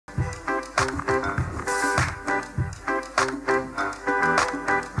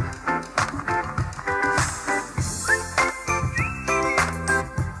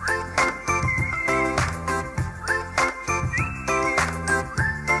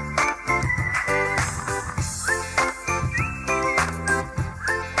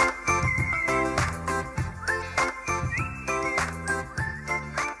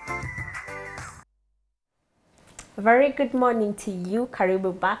A very good morning to you.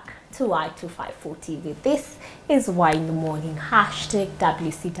 Karibu back to Y254 TV. This is Y in the Morning, hashtag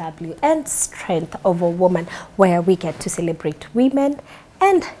WCW and Strength of a Woman, where we get to celebrate women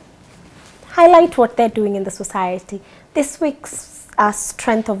and highlight what they're doing in the society. This week's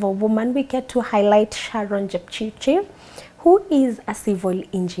Strength of a Woman, we get to highlight Sharon Jepchirchir, who is a civil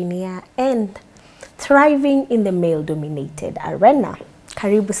engineer and thriving in the male-dominated arena.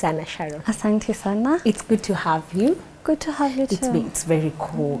 Karibu sana, Sharon. Asante sana. It's good to have you. Good to have you too. It's very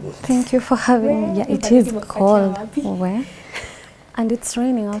cold. Thank you for having me. Yeah, it is cold. Where? And it's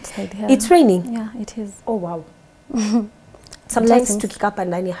raining outside here. It's raining? Yeah, it is. Oh, wow. Sometimes tukikapa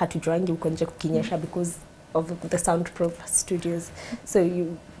ndani hatujuangi uko nje kukinyesha because of the soundproof studios. So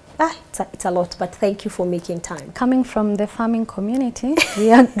you, it's a lot, but thank you for making time. Coming from the farming community,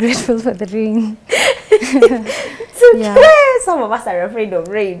 we are grateful for the rain. Yeah. Some of us are afraid of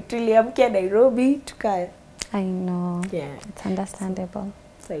rain. Tuliamkia Nairobi, tukae. I know. Yeah. It's understandable.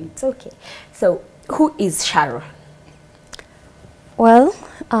 So it's okay. So who is Sharon? Well,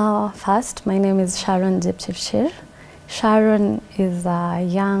 first, my name is Sharon Jepchirchir. Sharon is a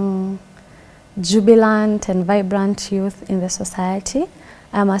young, jubilant and vibrant youth in the society.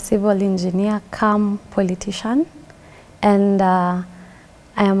 I'm a civil engineer come politician, and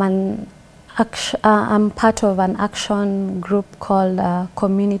I'm part of an action group called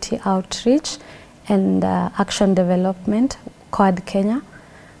Community Outreach and Action Development, Quad Kenya,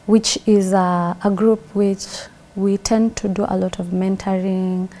 which is a group which we tend to do a lot of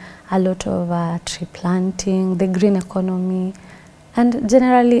mentoring, a lot of tree planting, the green economy, and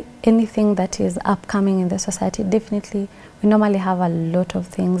generally anything that is upcoming in the society. Definitely, we normally have a lot of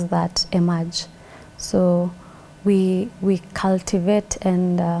things that emerge. So we cultivate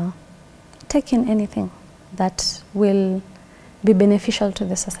and take in anything that will be beneficial to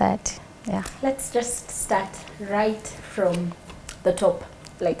the society. Yeah. Let's just start right from the top.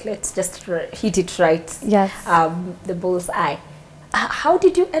 Like, let's just hit it right. Yes. The bull's eye. How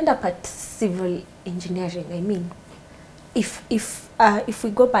did you end up at civil engineering? I mean, if we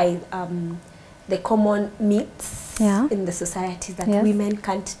go by the common myths in the society that women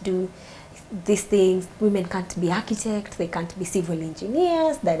can't do these things, women can't be architects, they can't be civil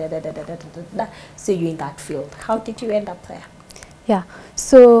engineers, so you're in that field. How did you end up there? Yeah,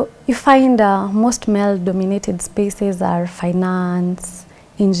 so you find most male-dominated spaces are finance,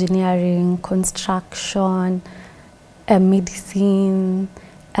 engineering, construction, medicine,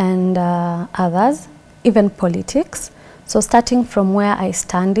 and others, even politics. So starting from where I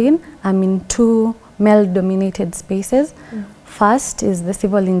stand in, I'm in two male-dominated spaces. First is the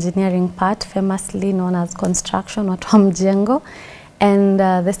civil engineering part, famously known as construction or mjengo, and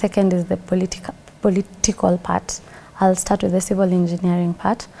the second is the political part. I'll start with the civil engineering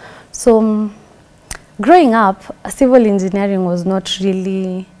part. So growing up, civil engineering was not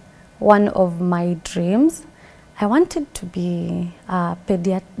really one of my dreams. I wanted to be a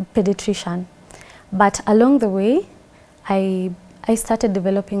pediatrician, but along the way, I started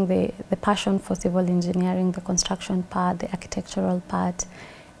developing the passion for civil engineering, the construction part, the architectural part.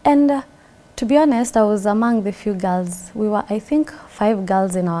 And to be honest, I was among the few girls. We were, I think, 5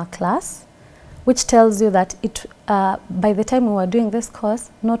 girls in our class, which tells you that by the time we were doing this course,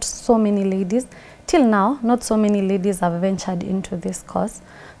 not so many ladies, till now, not so many ladies have ventured into this course.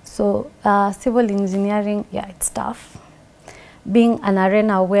 So civil engineering, yeah, it's tough. Being an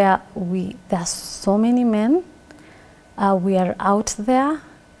arena where there are so many men, we are out there,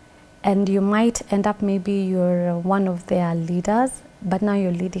 and you might end up, maybe you're one of their leaders, but now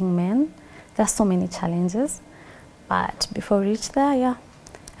you're leading men. There are so many challenges. But before we reach there, yeah,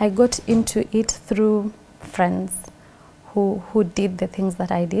 I got into it through friends who did the things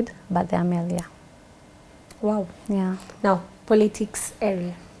that I did, but they're male, yeah. Wow. Yeah. Now, politics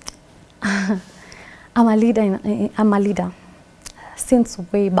area. I'm a leader since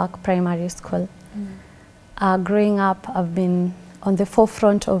way back primary school. Growing up, I've been on the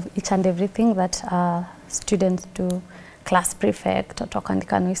forefront of each and everything that students do. Class prefect,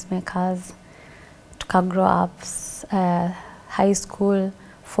 tokandika noisemakers, grow ups, high school,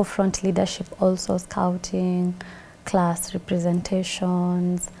 forefront leadership, also scouting, class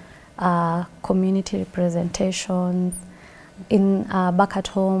representations, community representations. In back at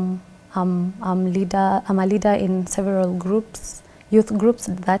home, I'm a leader in several groups, youth groups,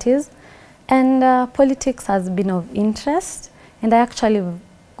 that is. And politics has been of interest, and I actually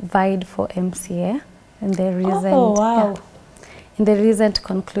vied for MCA in the recent, in the recent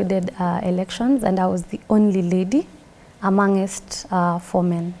concluded elections, and I was the only lady amongst 4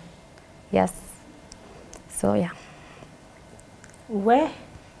 men. Yes. So yeah. Where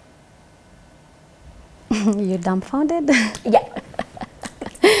You dumbfounded? Yeah.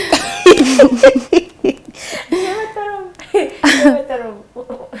 Never thought of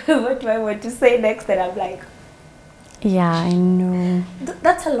what do I want to say next, and I'm like, yeah, I know.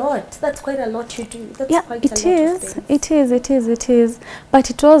 That's a lot. That's quite a lot you do. That's Yeah, quite it a lot is. of things. It is. But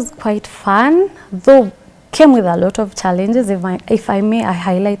it was quite fun, though came with a lot of challenges. If I may, I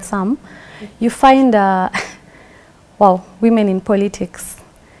highlight some. You find, wow, women in politics.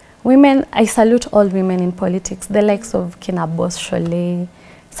 Women, I salute all women in politics. The likes of Kina Boss Shole,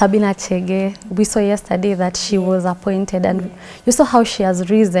 Sabina Chege. We saw yesterday that she was appointed, and you saw how she has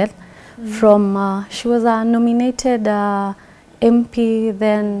risen from, she was a nominated MP,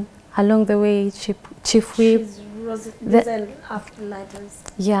 then along the way chief whip. She's risen after ladders.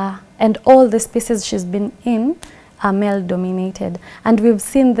 Yeah, and all the spaces she's been in are male dominated, and we've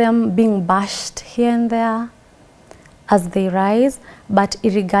seen them being bashed here and there as they rise, but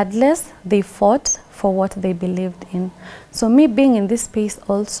irregardless, they fought for what they believed in. So me being in this space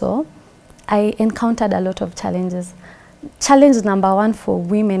also, I encountered a lot of challenges. Challenge number one for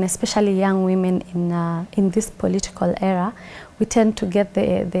women, especially young women in this political era, we tend to get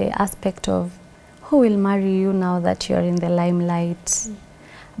the aspect of who will marry you now that you're in the limelight.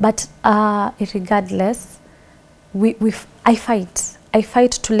 But regardless, I fight. I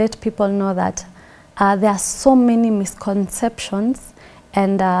fight to let people know that there are so many misconceptions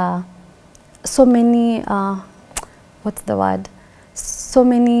and so many, what's the word? So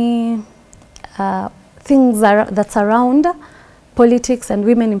many things that surround politics and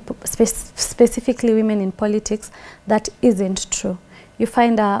women, specifically women in politics, that isn't true. You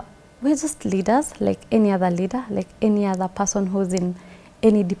find we're just leaders like any other leader, like any other person who's in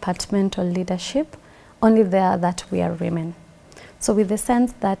any departmental leadership, only there that we are women. So with the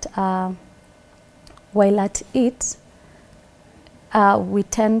sense that while at it, we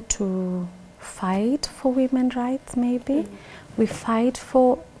tend to fight for women's rights maybe. We fight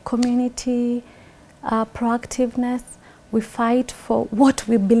for community proactiveness. We fight for what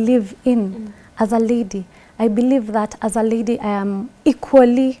we believe in as a lady. I believe that as a lady I am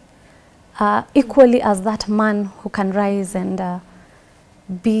equally as that man who can rise and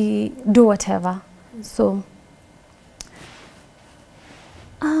do whatever. So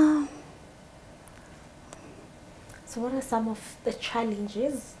so what are some of the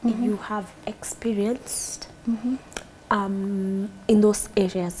challenges you have experienced in those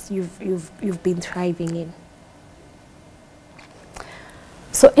areas you've been thriving in?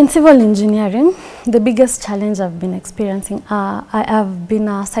 So in civil engineering, the biggest challenge I've been experiencing, I have been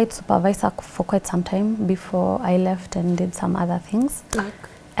a site supervisor for quite some time before I left and did some other things. Like,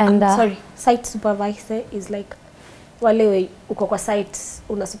 and sorry, site supervisor is like wale uko kwa site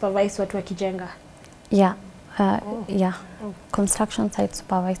una supervise watu wakijenga. Yeah. Yeah, construction site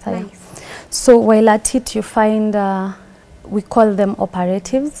supervisor. Nice. Yeah. So while at it you find, we call them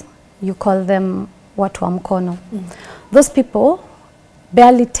operatives, you call them watu wa mkono. Those people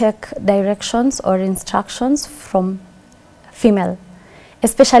barely take directions or instructions from female,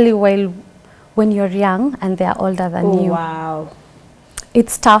 especially when you're young and they are older than you. Wow.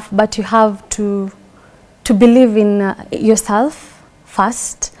 It's tough, but you have to believe in yourself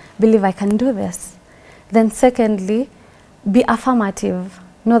first, believe I can do this. Then secondly, be affirmative.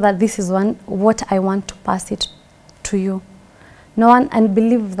 Know that this is what I want to pass it to you. And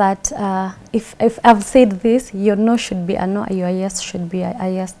believe that if I've said this, your no should be a no, your yes should be a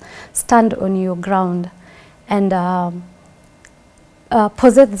yes. Stand on your ground and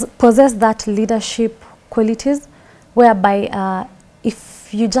possess that leadership qualities whereby if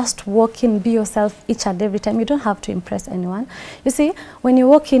you just walk in, be yourself each and every time, you don't have to impress anyone. You see, when you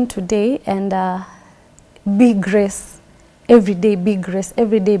walk in today and be grace, every day be grace,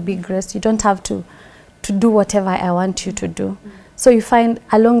 every day be grace. You don't have to do whatever I want you to do. So you find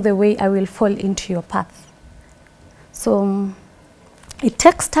along the way I will fall into your path. So it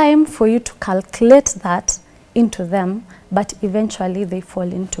takes time for you to calculate that into them, but eventually they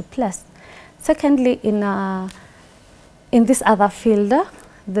fall into place. Secondly, in this other field,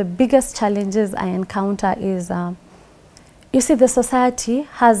 the biggest challenges I encounter is, you see, the society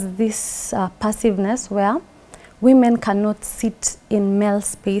has this passiveness where women cannot sit in male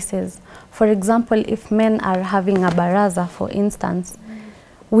spaces. For example, if men are having a baraza, for instance,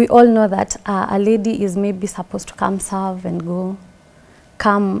 we all know that a lady is maybe supposed to come serve and go,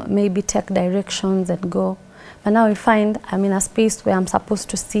 come maybe take directions and go. But now we find I'm in a space where I'm supposed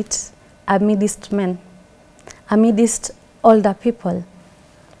to sit amidst men, amidst older people.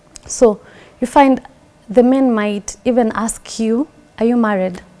 So you find the men might even ask you, are you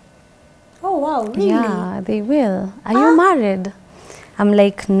married? Oh, wow, really? Yeah, they will. Are you married? I'm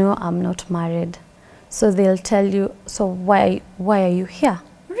like, no, I'm not married. So they'll tell you, so why are you here?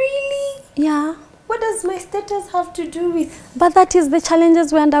 Really? Yeah. What does my status have to do with? But that is the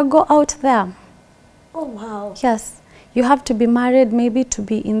challenges we undergo out there. Oh, wow. Yes. You have to be married maybe to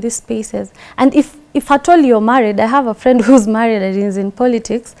be in these spaces. And if at all you're married, I have a friend who's married and is in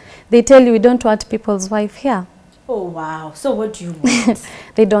politics, they tell you we don't want people's wife here. Oh, wow. So what do you want?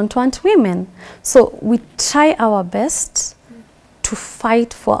 They don't want women. So we try our best to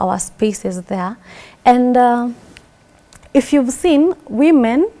fight for our spaces there. And if you've seen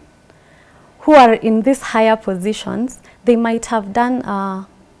women who are in these higher positions, they might have done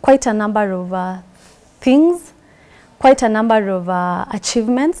quite a number of things, quite a number of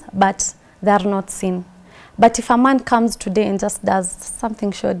achievements, but they are not seen. But if a man comes today and just does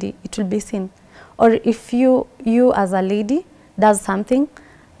something shoddy, it will be seen. Or if you as a lady does something,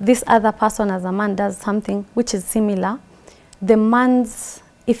 this other person as a man does something which is similar, the man's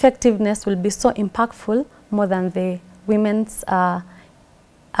effectiveness will be so impactful more than the women's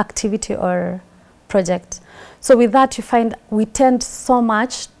activity or project. So with that, you find we tend so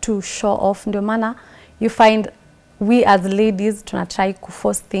much to show off. Ndio maana you find we as ladies tunatry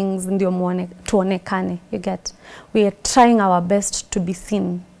kuforce things ndio tuonekane. You get, we are trying our best to be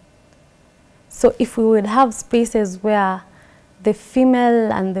seen. So if we would have spaces where the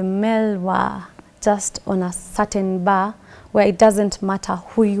female and the male were just on a certain bar, where it doesn't matter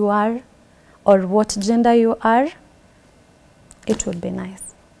who you are or what gender you are, it would be nice.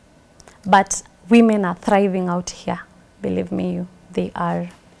 But women are thriving out here, believe me, they are.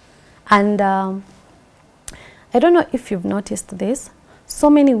 And I don't know if you've noticed this, so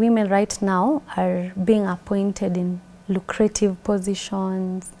many women right now are being appointed in lucrative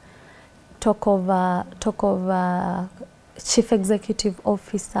positions, talk of chief executive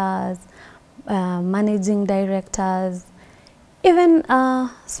officers, managing directors, even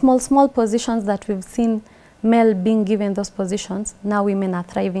small positions that we've seen male being given those positions. Now women are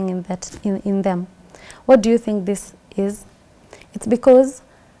thriving in them. What do you think this is? It's because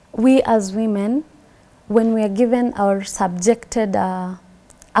we as women, when we are given or subjected a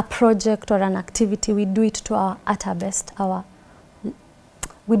project or an activity, we do it to our utter best.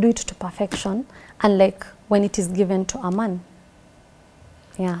 We do it to perfection, unlike when it is given to a man.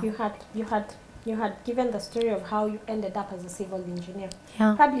 Yeah. You had given the story of how you ended up as a civil engineer.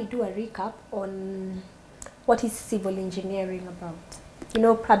 Yeah. Probably do a recap on what is civil engineering about. You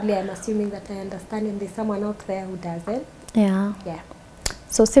know, probably I'm assuming that I understand, and there's someone out there who doesn't. Yeah. Yeah.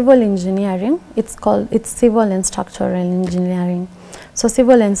 So civil engineering, it's civil and structural engineering. So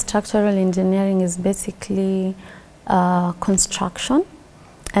civil and structural engineering is basically construction.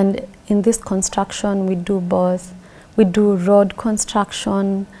 And in this construction, we do both. We do road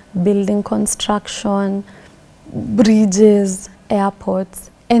construction, building construction, bridges,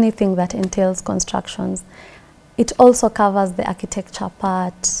 airports, anything that entails constructions. It also covers the architecture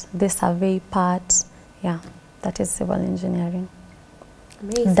part, the survey part. Yeah, that is civil engineering.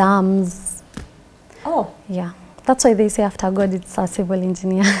 Amazing. Dams. Oh. Yeah, that's why they say after God, it's a civil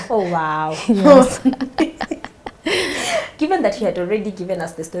engineer. Oh, wow. Yes. Given that you had already given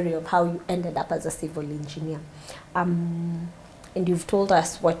us the story of how you ended up as a civil engineer, and you've told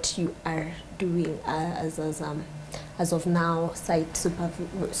us what you are doing as of now, site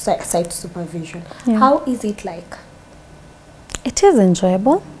supervision. Yeah. How is it like? It is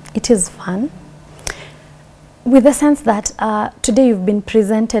enjoyable. It is fun. With the sense that today you've been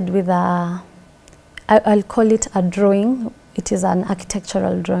presented with I'll call it a drawing. It is an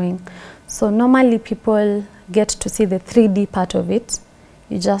architectural drawing. So normally people get to see the 3D part of it.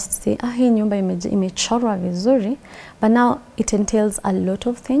 You just see, hii nyumba imechorwa vizuri, but now it entails a lot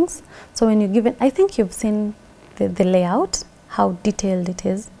of things. So when you give it, I think you've seen the layout, how detailed it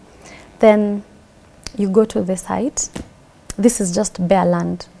is. Then you go to the site. This is just bare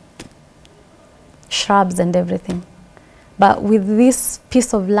land, shrubs and everything. But with this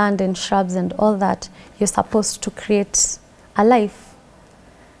piece of land and shrubs and all that, you're supposed to create a life.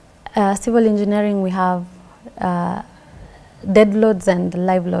 Civil engineering, we have dead loads and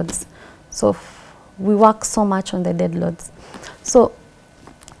live loads. So we work so much on the dead loads. So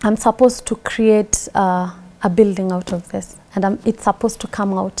I'm supposed to create a building out of this, and it's supposed to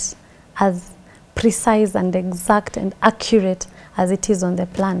come out as precise and exact and accurate as it is on the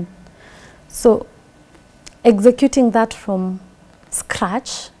plan. So executing that from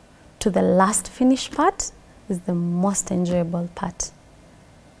scratch to the last finished part is the most enjoyable part.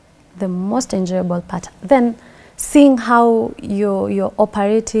 The most enjoyable part. Then seeing how your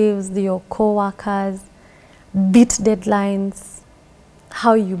operatives, your co-workers beat deadlines,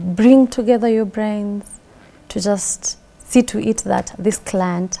 how you bring together your brains to just see to it that this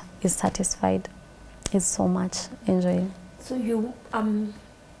client is satisfied. is so much enjoying. So you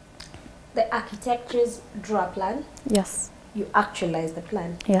the architects draw a plan. Yes. You actualize the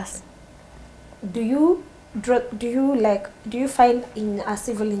plan. Yes. Do you find in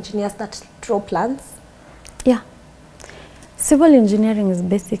civil engineers that draw plans? Yeah. Civil engineering is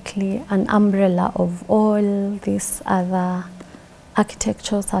basically an umbrella of all these other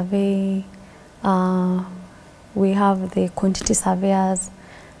architectural survey. We have the quantity surveyors.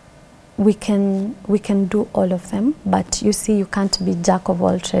 We can do all of them, but you see, you can't be jack of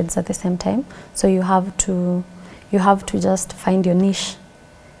all trades at the same time. So you have to just find your niche,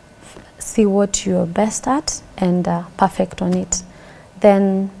 see what you're best at, and perfect on it.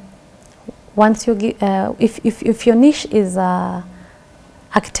 Then once you if your niche is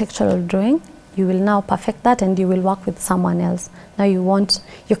architectural drawing, you will now perfect that, and you will work with someone else. Now you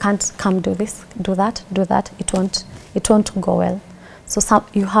can't come do this, do that. It won't go well. So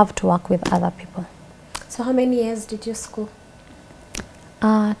you have to work with other people. So how many years did you school?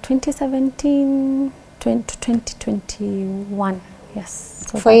 2017 to 2021. Yes.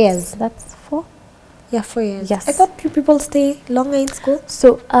 So 4 years. That's 4. Yeah, 4 years. Yes. I thought you people stay longer in school.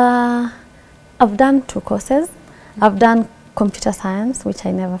 So I've done 2 courses. I've done computer science, which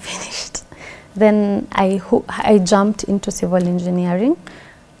I never finished. Then I jumped into civil engineering.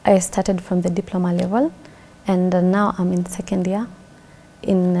 I started from the diploma level, and now I'm in 2nd year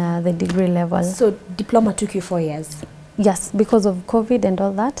in the degree level. So diploma took you 4 years? Yes, because of COVID and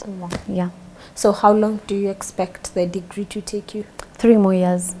all that. Oh, wow. Yeah. So how long do you expect the degree to take you? 3 more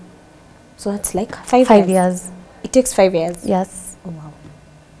years. So that's like 5 years. It takes 5 years? Yes. Oh, wow.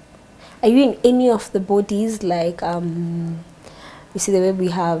 Are you in any of the bodies, like you see the way we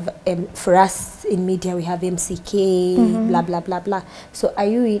have, for us in media, we have MCK, blah, blah, blah, blah. So are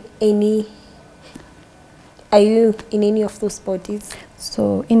you in any of those bodies?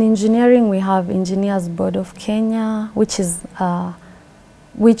 So in engineering, we have Engineers Board of Kenya, which is a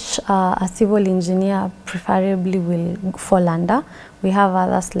civil engineer preferably will fall under. We have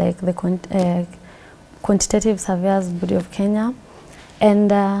others like the Quantitative Surveyors Board of Kenya.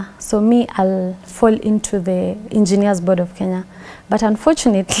 And so me, I'll fall into the Engineers Board of Kenya. But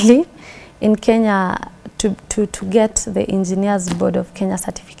unfortunately, in Kenya, to get the Engineers Board of Kenya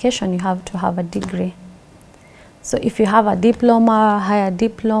certification, you have to have a degree. So if you have a diploma, higher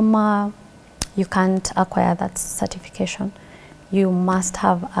diploma, you can't acquire that certification. You must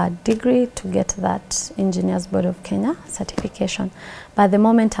have a degree to get that Engineers Board of Kenya certification. But at the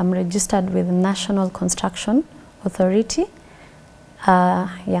moment, I'm registered with National Construction Authority.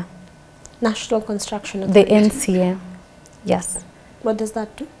 Yeah. National Construction Authority? The NCA, yes. What does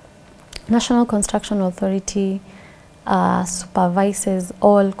that do? National Construction Authority supervises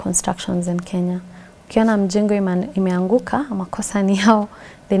all constructions in Kenya. Ukiona mjengo imeanguka, makosa ni yao.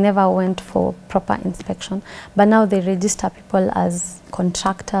 They never went for proper inspection. But now they register people as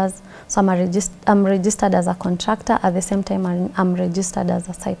contractors. So I'm registered as a contractor. At the same time, I'm registered as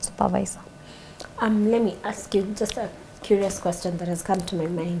a site supervisor. Let me ask you just a curious question that has come to my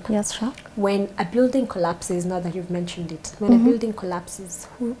mind. Yes, sure. When a building collapses, now that you've mentioned it, when a building collapses,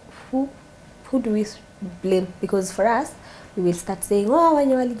 who do we blame? Because for us, we will start saying, oh,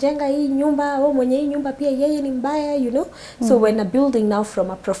 wenye walijenga hii nyumba, oh, mwenye hii nyumba pia yeye ni mbaya, you know? So when a building, now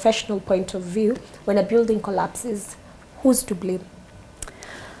from a professional point of view, when a building collapses, who's to blame?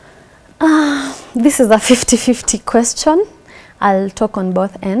 This is a 50-50 question. I'll talk on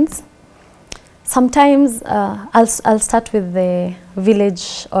both ends. Sometimes I'll start with the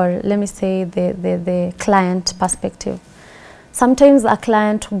village, or let me say the client perspective. Sometimes a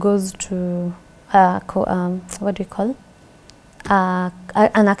client goes to what do you call?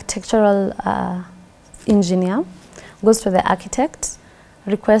 An architectural engineer goes to the architect,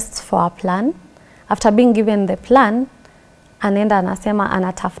 requests for a plan. After being given the plan, anaenda anasema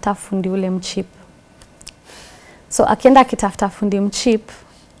anatafuta fundi ule mchip. So akienda akitafuta fundi mchip,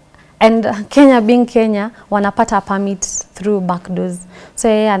 and Kenya being Kenya, wanapata permits through back doors. So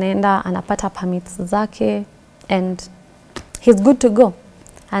yeye anaenda anapata permits zake, and he's good to go.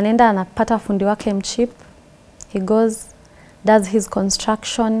 Anaenda anapata fundi wake mchip, he goes, does his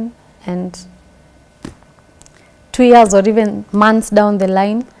construction, and 2 years or even months down the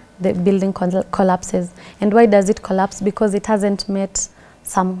line, the building collapses. And why does it collapse? Because it hasn't met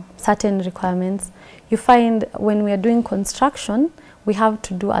some certain requirements. You find when we are doing construction, we have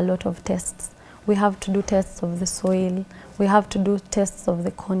to do a lot of tests. We have to do tests of the soil. We have to do tests of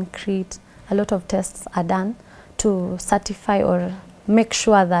the concrete. A lot of tests are done to certify or make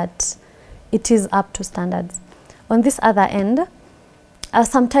sure that it is up to standards. On this other end,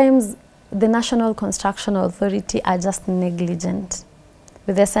 sometimes the National Construction Authority are just negligent.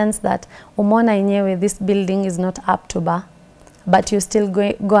 with the sense that umona yenyewe this building is not up to bar, but you still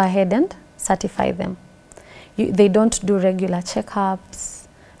go ahead and certify them. They don't do regular checkups,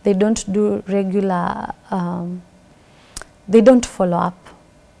 they don't do regular, they don't follow up.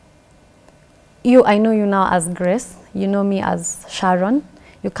 I know you now as Grace, you know me as Sharon.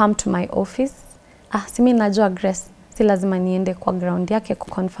 You come to my office, simi najua Grace, si lazima niende kwa ground yake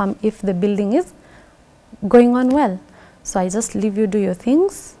confirm if the building is going on well. So I just leave you do your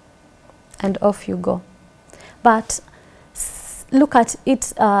things and off you go. But look at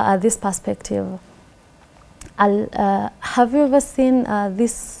it at this perspective. Have you ever seen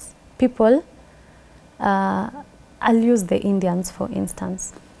these people? I'll use the Indians for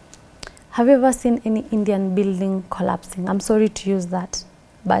instance. Have you ever seen any Indian building collapsing? I'm sorry to use that,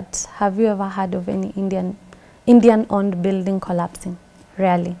 but have you ever heard of any Indian-owned building collapsing?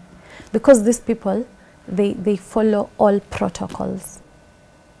 Rarely. Because these people, they follow all protocols.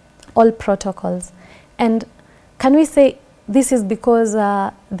 All protocols. And can we say this is because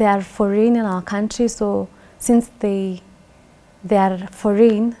they are foreign in our country, so since they are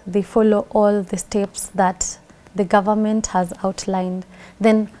foreign, they follow all the steps that the government has outlined.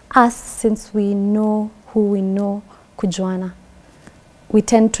 Then us, since we know who we know, kujuana, we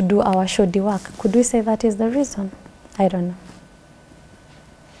tend to do our shoddy work. Could we say that is the reason? I don't know.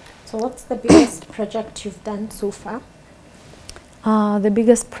 So what's the biggest project you've done so far? The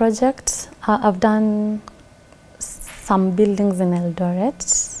biggest project, I've done some buildings in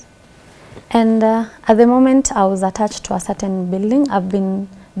Eldoret. And at the moment, I was attached to a certain building. I've been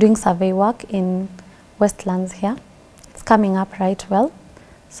doing survey work in Westlands here. It's coming up right well.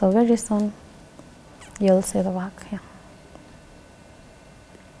 So very soon, you'll see the work here.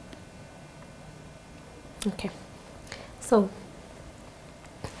 Okay. So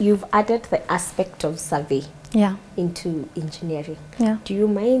you've added the aspect of survey into engineering. Yeah. Do you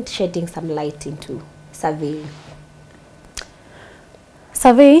mind shedding some light into surveying?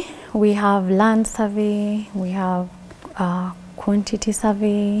 Survey, we have land survey, we have quantity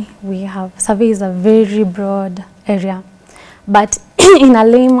survey, we have, survey is a very broad area. But in a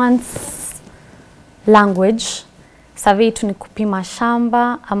layman's language, survey tu ni kupima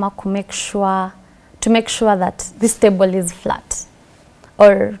shamba ama to make sure that this table is flat,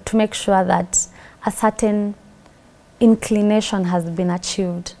 or to make sure that a certain inclination has been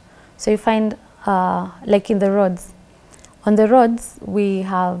achieved. So you find like in the roads, on the roads we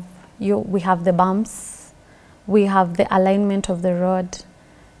have the bumps, we have the alignment of the road.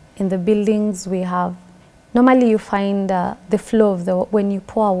 In the buildings we have, normally you find the flow of when you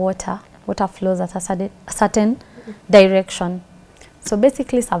pour water flows at a certain direction. So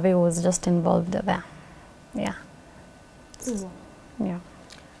basically survey was just involved there. Yeah. Yeah.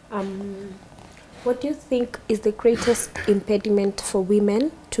 What do you think is the greatest impediment for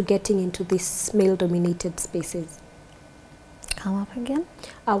women to getting into these male-dominated spaces? Come up again.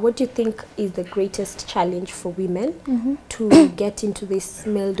 What do you think is the greatest challenge for women to get into these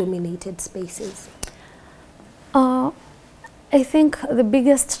male-dominated spaces? I think the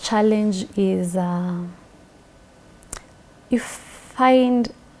biggest challenge is you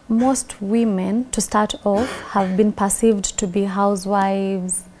find most women, to start off, have been perceived to be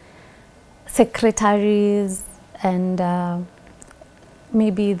housewives, secretaries, and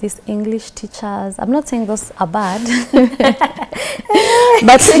maybe these English teachers. I'm not saying those are bad,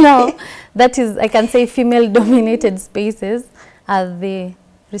 but no, that is, I can say, female-dominated spaces as the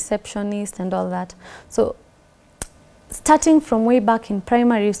receptionist and all that. So starting from way back in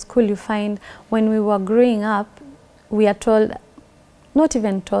primary school, you find when we were growing up, we are told, not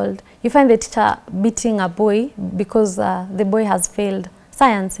even told, you find the teacher beating a boy because the boy has failed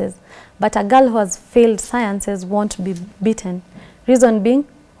sciences. But a girl who has failed sciences won't be beaten. Reason being,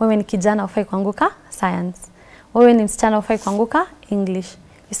 wewe ni kijana ufai kuanguka science. Wewe ni msichana ufai kuanguka English.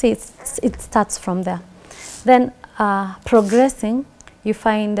 You see, it starts from there. Then progressing, you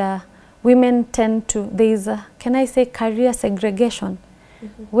find women tend to, there is, can I say, career segregation,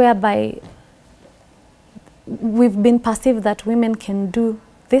 whereby we've been perceived that women can do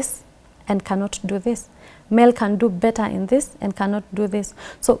this and cannot do this. Male can do better in this and cannot do this.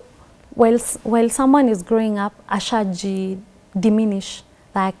 So while someone is growing up, ashaji diminish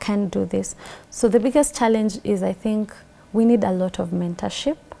that I can't do this. So the biggest challenge is, I think, we need a lot of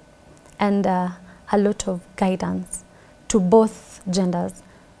mentorship and a lot of guidance to both genders,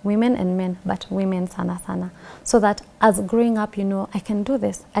 women and men, but women sana sana. So that as growing up, you know, I can do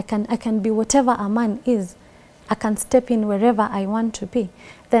this. I can be whatever a man is. I can step in wherever I want to be.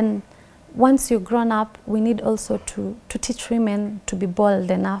 Then once you've grown up, we need also to teach women to be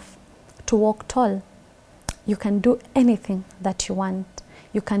bold enough to walk tall. You can do anything that you want.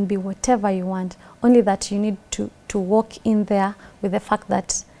 You can be whatever you want, only that you need to walk in there with the fact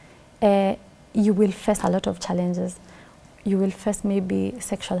that you will face a lot of challenges. You will face maybe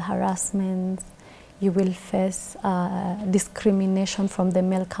sexual harassment, you will face discrimination from the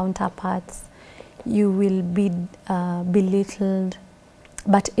male counterparts, you will be belittled,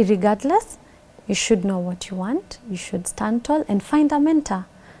 but regardless, you should know what you want, you should stand tall and find a mentor,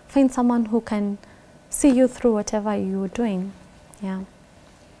 find someone who can see you through whatever you're doing. Yeah.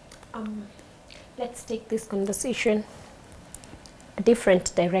 Let's take this conversation a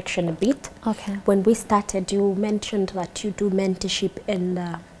different direction a bit. Okay. When we started, you mentioned that you do mentorship and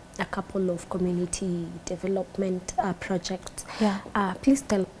a couple of community development projects. Yeah. Please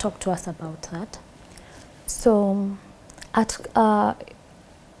talk to us about that. So,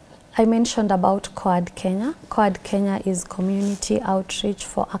 I mentioned about COAD Kenya. COAD Kenya is Community Outreach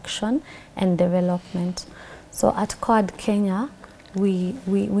for Action and Development. So at COAD Kenya, we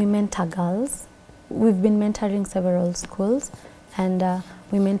mentor girls. We've been mentoring several schools, and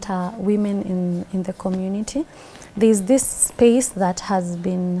we mentor women in the community. There's this space that has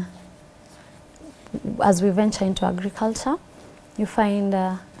been, as we venture into agriculture, you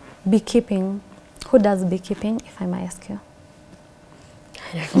find beekeeping. Who does beekeeping, if I may ask you?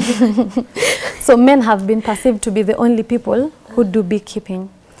 So men have been perceived to be the only people who do beekeeping.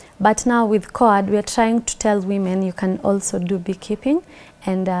 But now with COAD, we are trying to tell women you can also do beekeeping.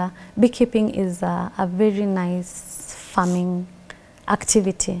 And beekeeping is a very nice farming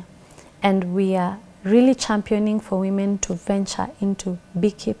activity. And we are really championing for women to venture into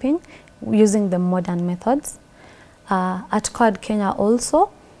beekeeping using the modern methods. At COAD Kenya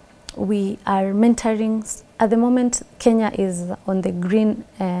also, we are mentoring. At the moment, Kenya is on the green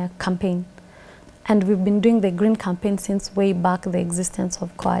campaign, and we've been doing the green campaign since way back the existence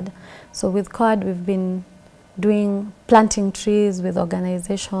of COAD. So with COAD, we've been doing planting trees with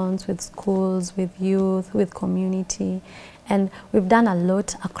organizations, with schools, with youth, with community, and we've done a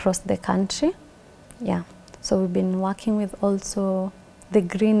lot across the country. Yeah, so we've been working with also the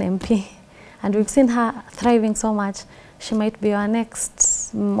Green MP, and we've seen her thriving so much. She might be our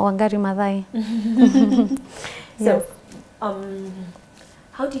next Wangari Maathai. So,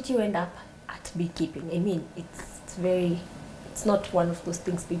 how did you end up at beekeeping? I mean, it's not one of those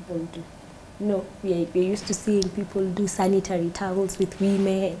things people do. No, we're used to seeing people do sanitary towels with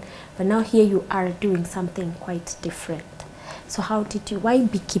women, but now here you are doing something quite different. So why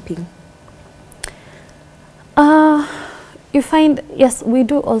beekeeping? You find, yes, we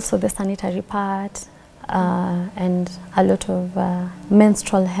do also the sanitary part, and a lot of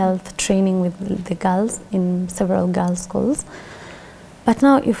menstrual health training with the girls in several girls' schools. But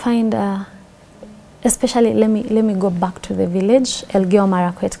now you find, especially, let me go back to the village, Elgeyo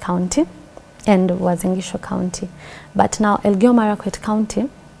Marakwet County and Uasin Gishu County. But now Elgeyo Marakwet County,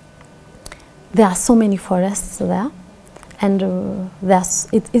 there are so many forests there, and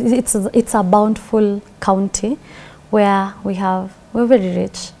it's a bountiful county where we're very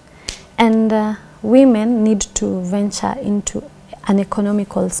rich, and women need to venture into an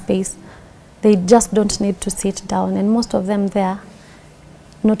economical space. They just don't need to sit down, and most of them there,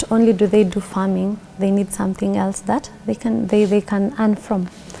 not only do they do farming, they need something else that they can earn from.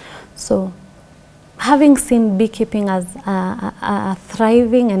 So having seen beekeeping as a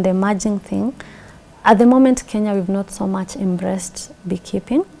thriving and emerging thing, at the moment Kenya, we've not so much embraced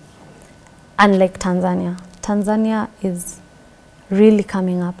beekeeping, unlike Tanzania. Tanzania is really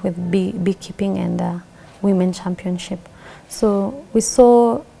coming up with beekeeping and women championship. So we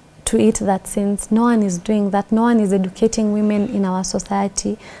saw to it that since no one is doing that, no one is educating women in our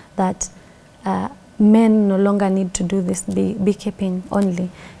society that men no longer need to do this beekeeping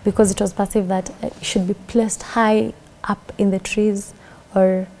only, because it was perceived that it should be placed high up in the trees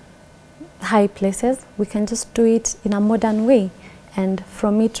or high places. We can just do it in a modern way, and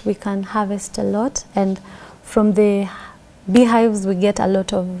from it we can harvest a lot, and from the beehives we get a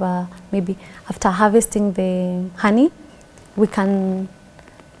lot of maybe after harvesting the honey, we can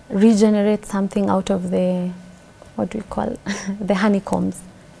regenerate something out of the, what do we call, the honeycombs,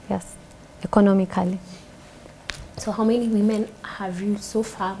 yes, economically. So how many women have you so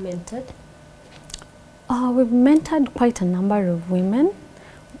far mentored? We've mentored quite a number of women,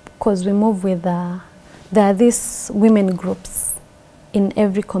 because we move with, there are these women groups in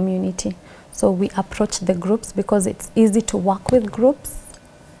every community. So we approach the groups because it's easy to work with groups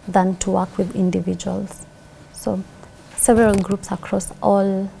than to work with individuals. So several groups across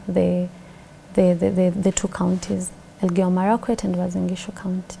all the two counties, Elgeyo Marakwet and Uasin Gishu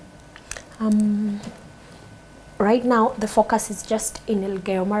County. right now the focus is just in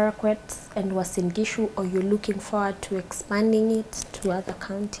Elgeyo Marakwet and Uasin Gishu, or you're looking forward to expanding it to other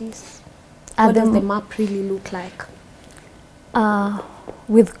counties? What does the map really look like?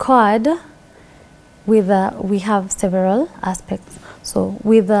 With COAD, we have several aspects. So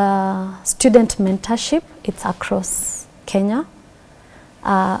with student mentorship, it's across Kenya.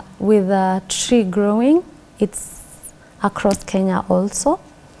 With tree growing, it's across Kenya also.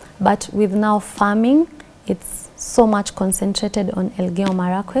 But with now farming, it's so much concentrated on Elgeyo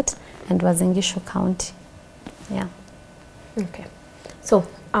Marakwet and Uasin Gishu County. Yeah. Okay. So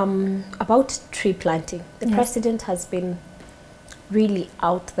about tree planting, the president has been really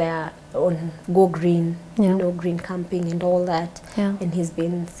out there on Go Green, you know, green camping and all that. Yeah. And he's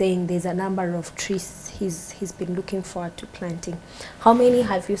been saying there's a number of trees he's been looking forward to planting. How many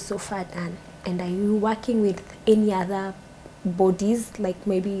have you so far done? And are you working with any other bodies, like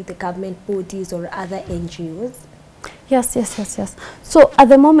maybe the government bodies or other NGOs? Yes. So at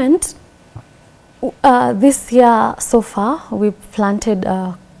the moment, this year so far, we've planted,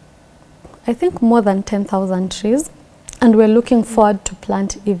 I think, more than 10,000 trees. And we're looking forward to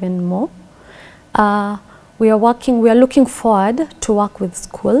plant even more. We are looking forward to work with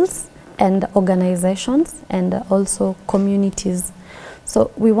schools and organizations and also communities.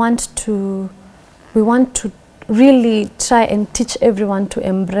 So we want to really try and teach everyone to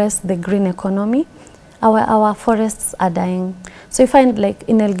embrace the green economy. Our forests are dying. So you find, like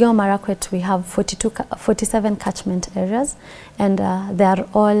in Elgeyo Marakwet, we have 47 catchment areas, and they are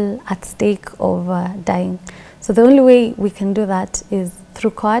all at stake of dying. So the only way we can do that is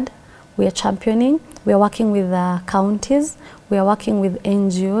through COAD. We are championing, we are working with counties, we are working with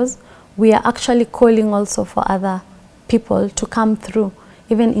NGOs. We are actually calling also for other people to come through,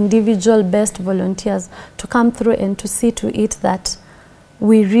 even individual best volunteers, to come through and to see to it that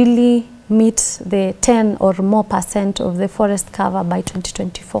we really meet the 10 or more % of the forest cover by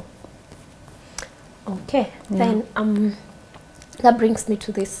 2024. Okay, then that brings me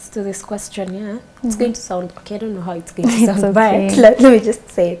to this question. Yeah, it's going to sound okay. I don't know how it's going to sound, okay. But let me just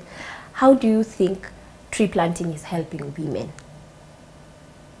say it. How do you think tree planting is helping women?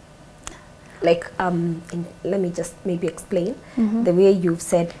 Like, let me just maybe explain the way you've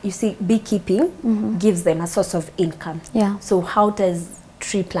said. You see, beekeeping gives them a source of income. Yeah. So how does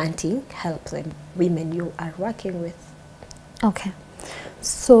tree planting help them, women you are working with? Okay,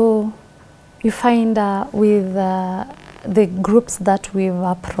 so you find with the groups that we've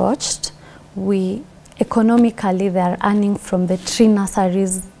approached, economically they are earning from the tree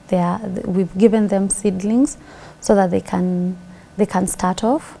nurseries. We've given them seedlings so that they can start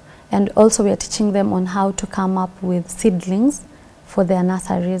off, and also we are teaching them on how to come up with seedlings for their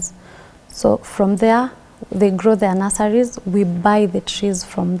nurseries. So from there, they grow their nurseries, we buy the trees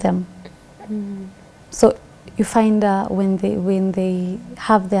from them. So you find when they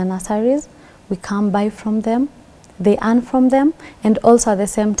have their nurseries, we come buy from them, they earn from them, and also at the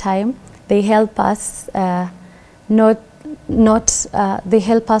same time they help us they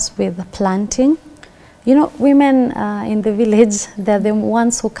help us with planting. You know, women in the village, they're the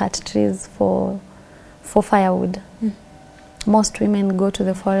ones who cut trees for firewood. Most women go to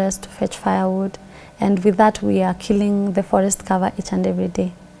the forest to fetch firewood, and with that we are killing the forest cover each and every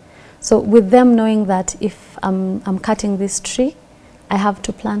day. So with them knowing that if I'm cutting this tree, I have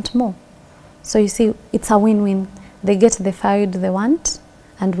to plant more. So you see, it's a win-win. They get the firewood they want,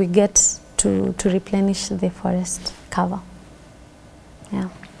 and we get to replenish the forest cover. Yeah.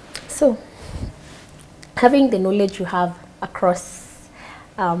 So, having the knowledge you have across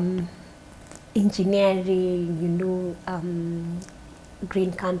engineering, you know,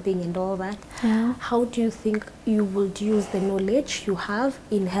 green camping and all that, how do you think you would use the knowledge you have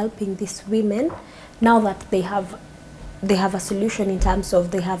in helping these women now that they have a solution in terms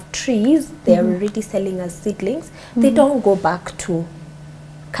of they have trees, they are already selling as seedlings, they don't go back to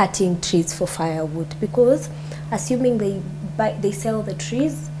cutting trees for firewood, because assuming they sell the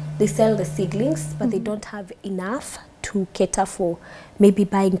trees, they sell the seedlings, but they don't have enough to cater for maybe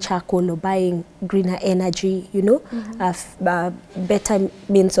buying charcoal or buying greener energy, you know, better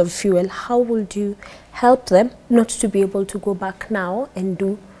means of fuel. How would you help them not to be able to go back now and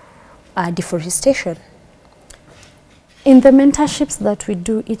do deforestation? In the mentorships that we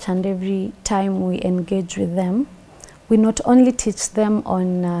do each and every time we engage with them, we not only teach them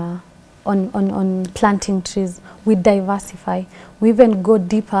on planting trees, we diversify. We even go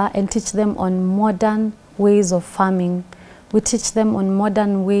deeper and teach them on modern ways of farming. We teach them on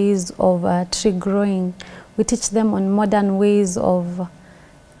modern ways of tree growing. We teach them on modern ways of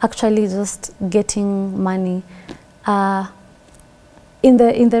actually just getting money. in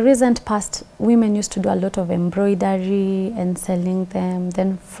the recent past, women used to do a lot of embroidery and selling them.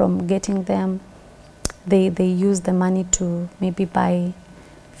 Then from getting them, they use the money to maybe buy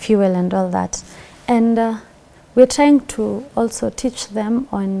fuel and all that. And we're trying to also teach them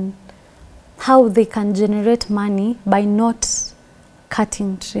on how they can generate money by not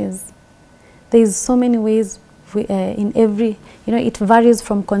cutting trees. There's so many ways in every, it varies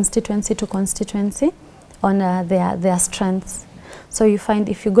from constituency to constituency on their strengths. So you find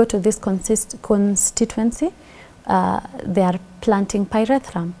if you go to this constituency, they are planting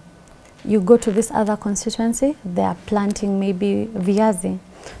pyrethrum. You go to this other constituency, they are planting maybe viazi.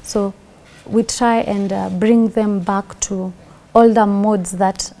 So we try and bring them back to older modes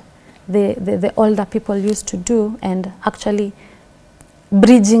that the older people used to do, and actually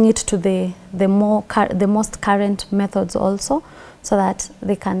bridging it to the most current methods also, so that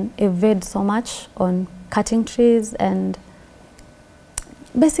they can evade so much on cutting trees and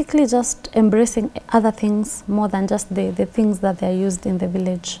basically just embracing other things more than just the things that they are used in the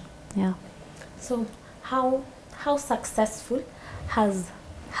village. Yeah. So how successful has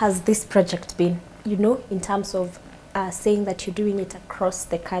this project been, in terms of saying that you're doing it across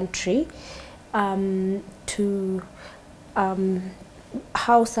the country,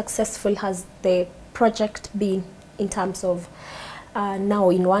 how successful has the project been in terms of now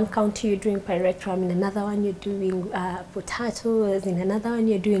in one county you're doing pyrethrum, in another one you're doing potatoes, in another one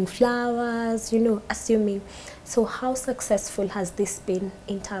you're doing flowers, assuming. So how successful has this been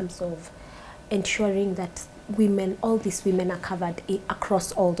in terms of ensuring that all these women are covered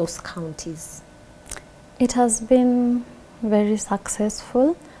across all those counties? It has been very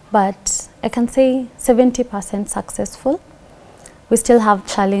successful, but I can say 70% successful. We still have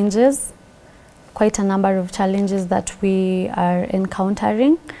challenges, quite a number of challenges that we are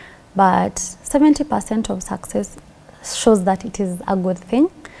encountering, but 70% of success shows that it is a good thing.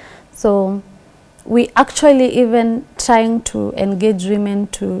 So we actually even trying to engage women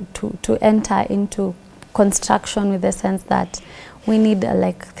to enter into construction, with the sense that we need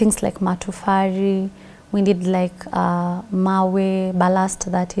like things like matufari, we need like mawe,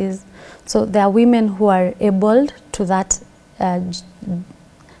 ballast, that is. So there are women who are able to that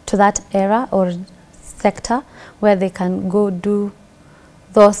era or sector where they can go do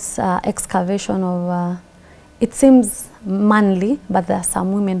those excavation of, it seems manly, but there are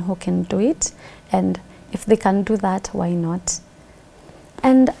some women who can do it, and if they can do that, why not?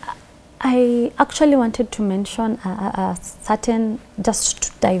 And I actually wanted to mention a certain, just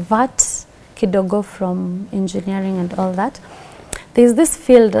to divert kidogo from engineering and all that. There's this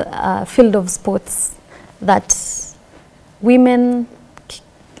field of sports that women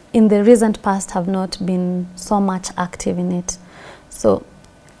in the recent past have not been so much active in it. So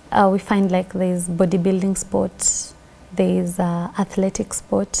we find like there's bodybuilding sports, there's athletic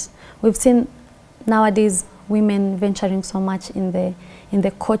sports. We've seen nowadays women venturing so much in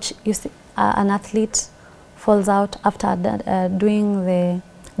the coach. You see, an athlete falls out after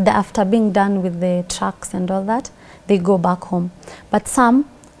after being done with the tracks and all that, they go back home. But some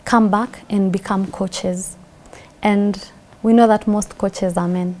come back and become coaches. And we know that most coaches are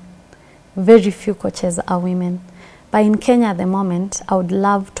men. Very few coaches are women. But in Kenya at the moment, I would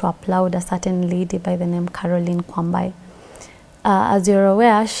love to applaud a certain lady by the name Caroline Kwambai. As you're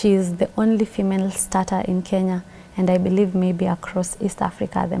aware, she is the only female starter in Kenya, and I believe maybe across East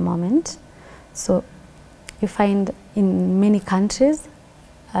Africa at the moment. So you find in many countries,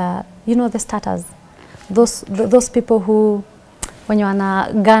 the starters, those people who, when you're on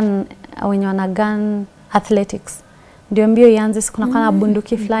a gun athletics, ndio mbio ianze, kuna kana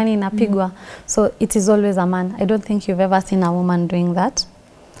bunduki fulani inapigwa. So it is always a man. I don't think you've ever seen a woman doing that.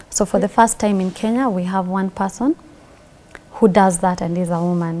 So for the first time in Kenya, we have one person who does that, and is a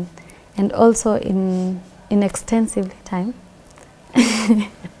woman. And also in extensively time,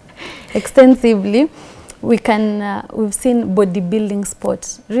 extensively, we've seen bodybuilding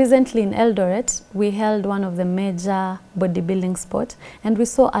sports. Recently in Eldoret, we held one of the major bodybuilding sports, and we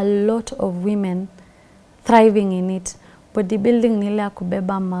saw a lot of women thriving in it. Bodybuilding ni ile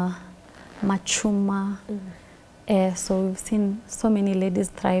kubeba machuma. So we've seen so many ladies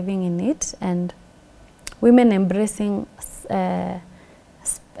thriving in it, and women embracing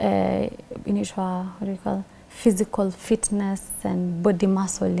physical fitness and body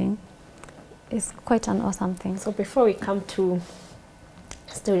muscling. It's quite an awesome thing. So before we come to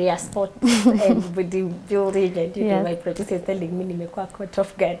story of sport and bodybuilding, and my producer is telling me nimekuwa caught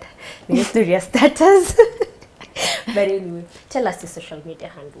off guard. Ni story of status. But anyway, tell us your social media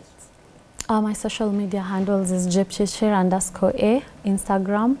handles. My social media handles is Jepchirchir _A,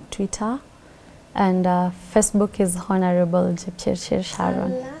 Instagram, Twitter, And Facebook is Honorable Jepchirchir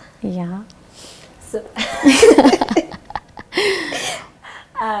Sharon. Allah. Yeah. So,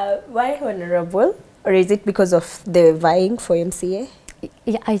 why Honorable? Or is it because of the vying for MCA?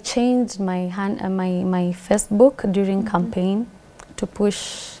 Yeah, I changed my my Facebook during campaign to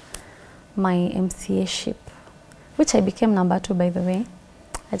push my MCA ship, which I became number 2, by the way.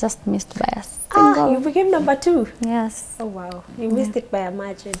 I just missed by a single. You became number 2? Yes. Oh wow, you missed it by a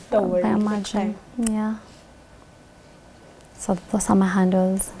margin. Don't worry. By a next margin. time. Yeah. So those are my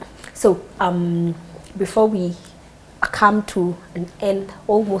handles. So before we come to an end,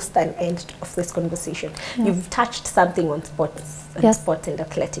 almost an end of this conversation, you've touched something on sports and sport and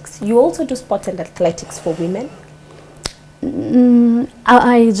athletics. You also do sport and athletics for women?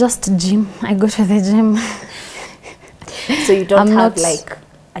 I just gym. I go to the gym. So you don't have like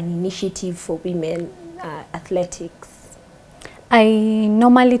an initiative for women athletics? I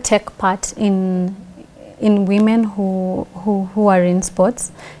normally take part in women who are in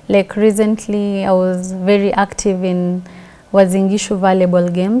sports. Like recently, I was very active in Wazingishu volleyball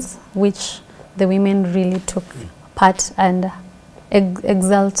games, which the women really took part and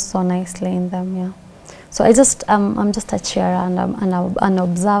excelled so nicely in them. Yeah. So I'm just a cheerer and I'm an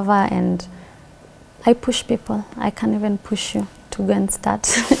observer, and I push people. I can even push you to go and start.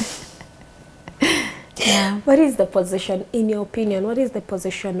 Yeah. What is the position, in your opinion, what is the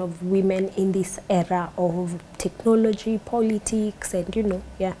position of women in this era of technology, politics, and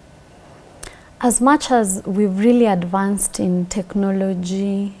yeah? As much as we've really advanced in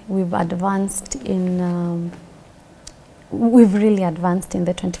technology, we've really advanced in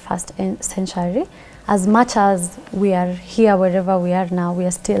the 21st century, as much as we are here wherever we are now,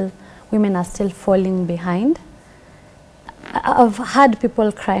 women are still falling behind. I've had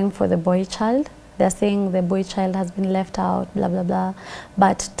people crying for the boy child. They're saying the boy child has been left out, blah, blah, blah.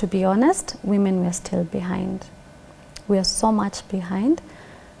 But to be honest, women were still behind. We are so much behind,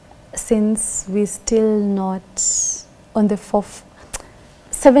 since we're still not on the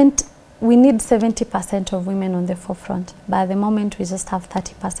we need 70% of women on the forefront. But at the moment, we just have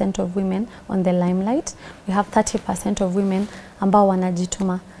 30% of women on the limelight. We have 30% of women ambao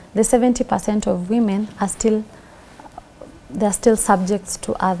wanajituma. The 70% of women are still, they're still subjects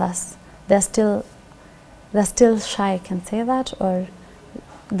to others. They're still shy, I can say that, or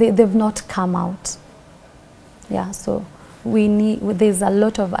they've not come out. Yeah, so there's a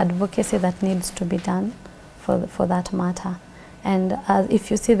lot of advocacy that needs to be done for that matter. And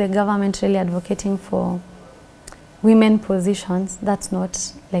if you see the government really advocating for women positions, that's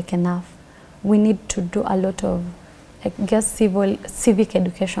not like enough. We need to do a lot of, I guess, civic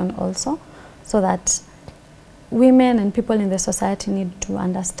education also, so that women and people in the society need to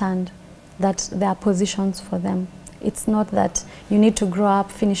understand that there are positions for them. It's not that you need to grow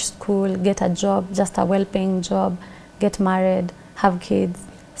up, finish school, get a job, just a well-paying job, get married, have kids,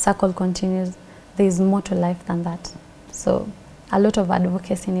 circle continues. There is more to life than that. So a lot of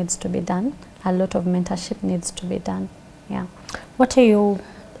advocacy needs to be done. A lot of mentorship needs to be done. Yeah. What are your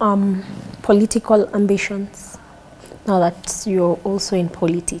political ambitions now that you're also in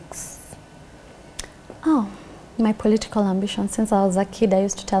politics? Oh, my political ambition. Since I was a kid, I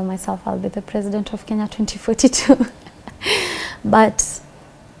used to tell myself I'll be the president of Kenya 2042. But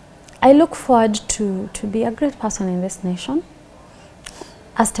I look forward to be a great person in this nation,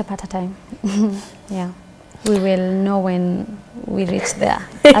 a step at a time. Yeah. We will know when we reach there,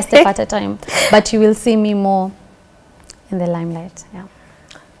 a step at a time. But you will see me more in the limelight. Yeah.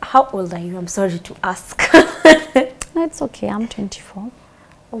 How old are you? I'm sorry to ask. No, it's okay. I'm 24.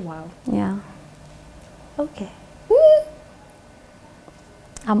 Oh, wow. Yeah. Okay.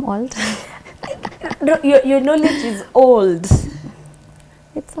 I'm old. No, your knowledge is old.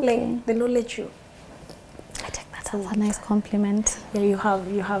 It's okay. Like the knowledge you. I take that as a nice compliment. Yeah, you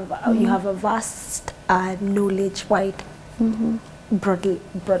have a vast knowledge, wide,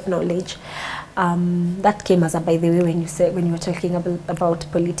 broad knowledge. That came as a, by the way, when you were talking about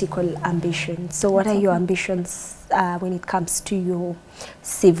political ambitions. So what are your ambitions when it comes to your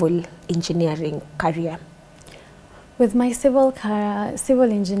civil engineering career? With my civil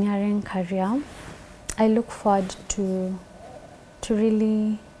engineering career, I look forward to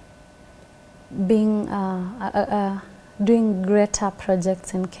really being doing greater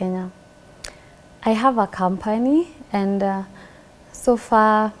projects in Kenya. I have a company, and so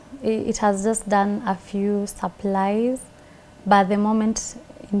far it has just done a few supplies, but at the moment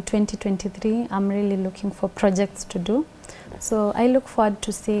in 2023 I'm really looking for projects to do. So I look forward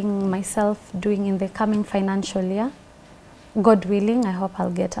to seeing myself doing in the coming financial year. God willing, I hope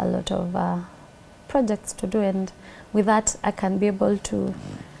I'll get a lot of projects to do, and with that I can be able to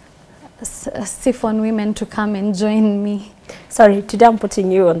siphon women to come and join me. Sorry, today I'm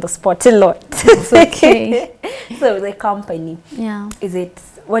putting you on the spot a lot. It's okay. So the company, Yeah. is it,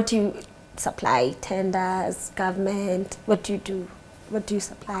 what do you supply? Tenders, government? What do you do? What do you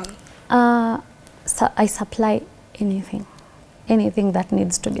supply? So I supply anything that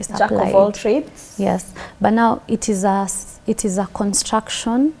needs to be supplied. Jack of all trades? Yes, but now it is a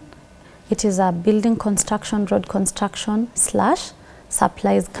construction, it is a building construction, road construction /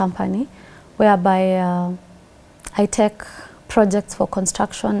 supplies company, whereby I take projects for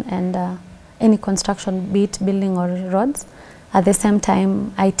construction and any construction, be it building or roads. At the same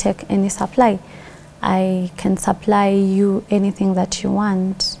time, I take any supply. I can supply you anything that you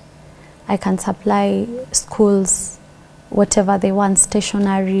want. I can supply schools whatever they want,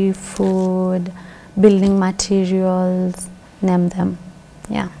 stationery, food, building materials, name them.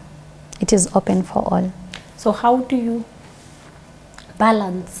 Yeah, it is open for all. So how do you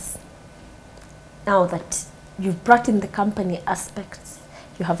balance, now that you've brought in the company aspects,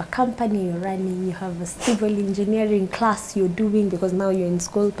 you have a company you're running, you have a civil engineering class you're doing because now you're in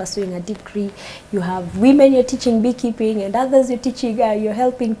school pursuing a degree, you have women you're teaching beekeeping and others you're teaching, you're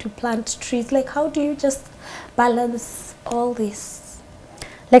helping to plant trees. Like, how do you just balance all this?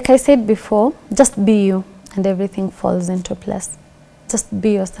 Like I said before, just be you and everything falls into place. Just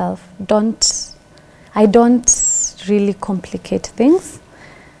be yourself. I don't really complicate things.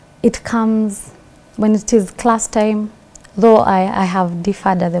 It comes when it is class time, though I have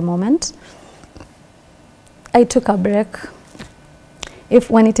deferred at the moment. I took a break.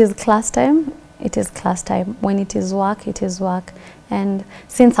 When it is class time, it is class time. When it is work, it is work. And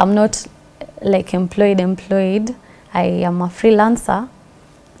since I'm not like employed, I am a freelancer,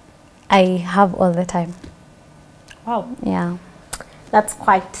 I have all the time. Wow. Yeah. That's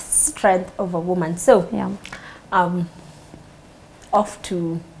quite strength of a woman. So, yeah. Off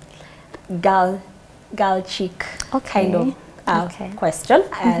to girl chic kind of question.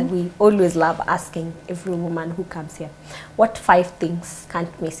 We always love asking every woman who comes here, what 5 things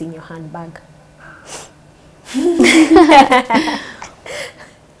can't miss in your handbag?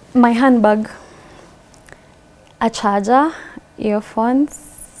 My handbag, a charger, earphones.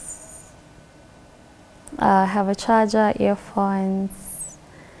 I have a charger, earphones,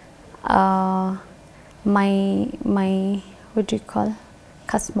 my what do you call,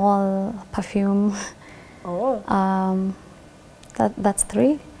 a small perfume. Oh. That's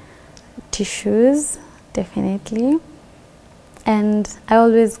 3. Tissues, definitely. And I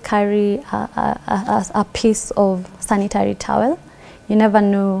always carry a piece of sanitary towel. You never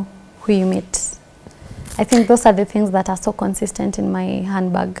know who you meet. I think those are the things that are so consistent in my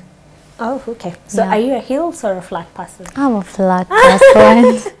handbag. Oh, okay. So are you a heels or a flat person? I'm a flat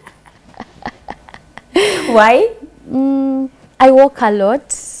person. Why? I walk a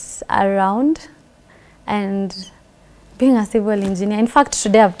lot around, and being a civil engineer, in fact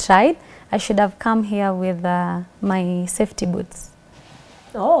today I've tried, I should have come here with my safety boots.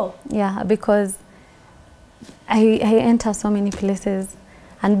 Oh. Yeah, because I enter so many places,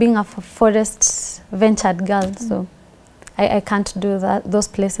 and being a forest ventured girl, so I can't do those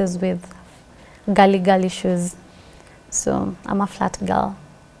places with girly shoes. So I'm a flat girl,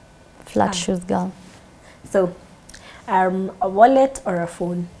 flat shoes girl. So, a wallet or a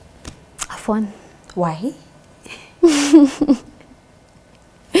phone? A phone. Why?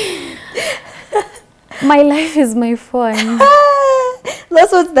 My life is my phone.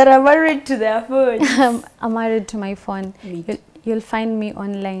 Those ones that are married to their phone. I'm married to my phone. You'll find me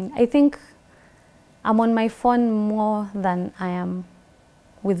online. I think I'm on my phone more than I am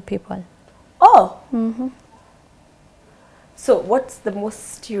with people. Oh. So what's the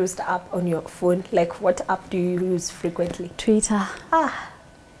most used app on your phone? Like, what app do you use frequently? Twitter.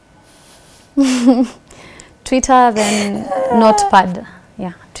 Twitter, then Notepad.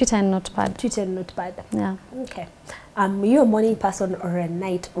 Yeah, Twitter and Notepad. Twitter and Notepad. Yeah. Okay. You a morning person or a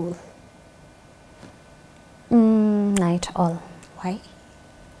night owl? Night owl. Why?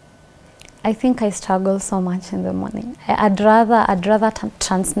 I think I struggle so much in the morning. I'd rather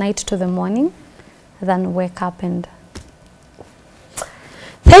transnight to the morning than wake up and.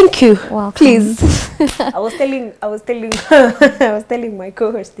 Thank you. Welcome. Please. I was telling my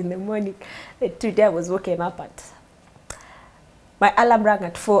co-host in the morning that today I was waking up at, my alarm rang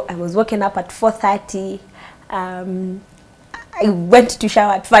at 4. I was waking up at 4:30. I went to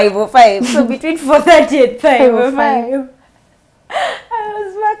shower at 5:05. So between 4:30 and 5:05, I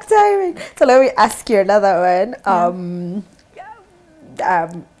was back timing. So let me ask you another one.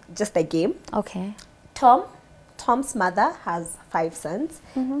 Just a game. Okay. Tom's mother has 5 sons,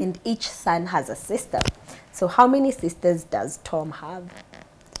 and each son has a sister. So how many sisters does Tom have?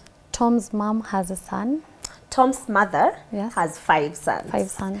 Tom's mom has a son. Tom's mother Yes. has 5 sons.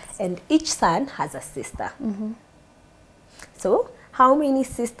 5 sons. And each son has a sister. So, how many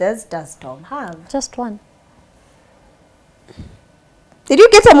sisters does Tom have? Just one. Did you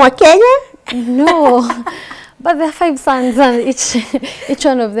get a more Kenya? No, but there are 5 sons and each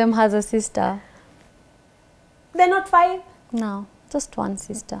one of them has a sister. They're not 5? No, just one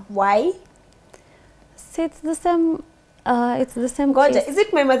sister. Why? See, it's the same. It's the same. God, case. is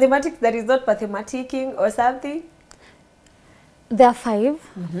it my mathematics that is not mathematicking or something? There are 5,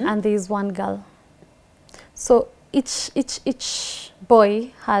 and there is one girl. So each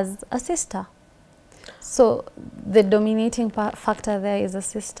boy has a sister. So the dominating factor there is a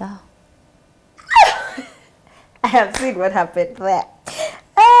sister. I have seen what happened there.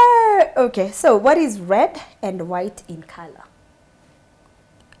 Okay, so what is red and white in color?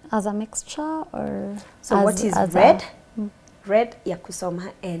 As a mixture or So as, what is as red? Red ya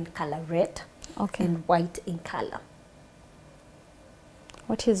kusoma and color red. Okay. And white in color.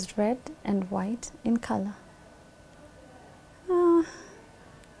 What is red and white in color?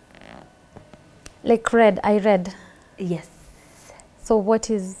 Like red, I read. Yes. So what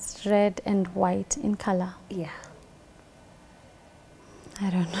is red and white in color? Yeah.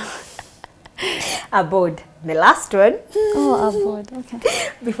 I don't know. A board. The last one. Oh, a board. Okay.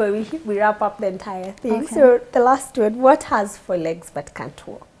 Before we wrap up the entire thing. Okay. So the last one. What has 4 legs but can't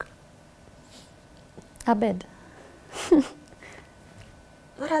walk? A bed.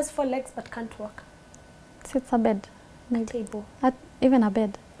 What has 4 legs but can't walk? So it's a bed. A table. Even a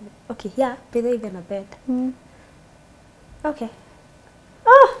bed. Okay, yeah, but even a bed. Mm. Okay.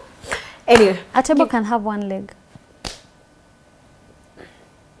 Oh. Anyway. A table can have 1 leg.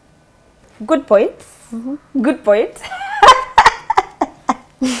 Good points. Good points.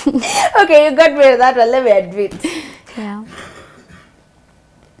 Okay, you got me with that one, let me admit. Yeah.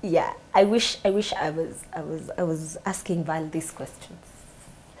 Yeah, I wish I was asking Val these questions.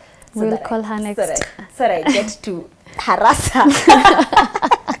 We'll call her next. So that I get to harass her.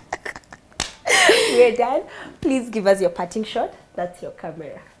 We're done. Please give us your parting shot. That's your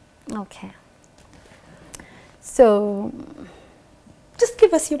camera. Okay. So just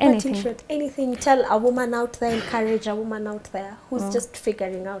give us your Anything. parting shot. Anything. Tell a woman out there, encourage a woman out there who's just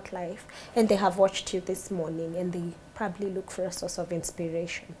figuring out life and they have watched you this morning and they probably look for a source of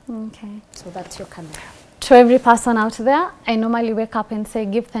inspiration. okay. So that's your camera. To every person out there, I normally wake up and say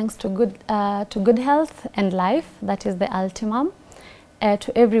give thanks to good health and life. That is the ultimum.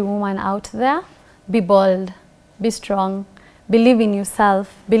 To every woman out there, be bold, be strong, believe in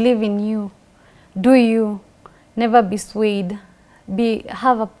yourself, believe in you, do you, never be swayed, be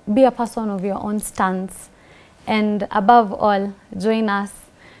a person of your own stance, and above all, join us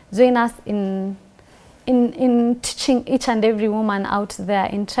in teaching each and every woman out there,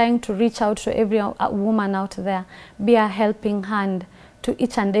 in trying to reach out to every woman out there, be a helping hand to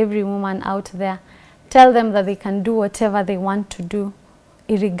each and every woman out there. Tell them that they can do whatever they want to do,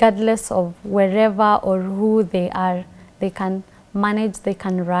 regardless of wherever or who they are. They can manage, they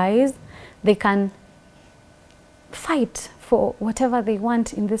can rise, they can fight for whatever they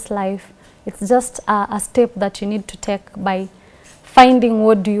want in this life. It's just a step that you need to take by finding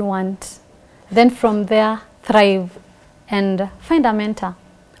what do you want. Then from there, thrive and find a mentor.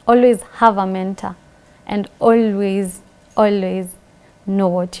 Always have a mentor and always know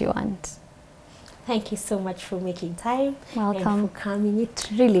what you want. Thank you so much for making time. Welcome. And for coming. It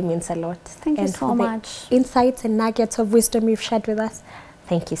really means a lot. Thank you so much. Insights and nuggets of wisdom you've shared with us.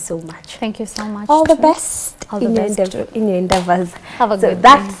 Thank you so much. Thank you so much. All the best in your endeavors. Have a good day.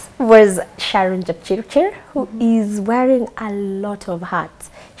 That was Sharon Jepchirchir, who is wearing a lot of hats.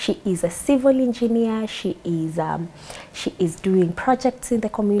 She is a civil engineer. She is doing projects in the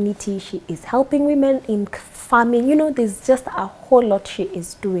community. She is helping women in farming. You know, there's just a whole lot she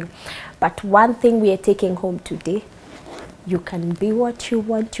is doing. But one thing we are taking home today, you can be what you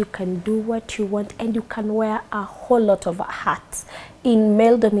want, you can do what you want, and you can wear a whole lot of hats in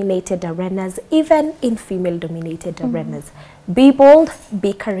male-dominated arenas, even in female-dominated arenas. Be bold,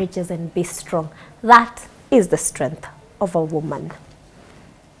 be courageous, and be strong. That is the strength of a woman.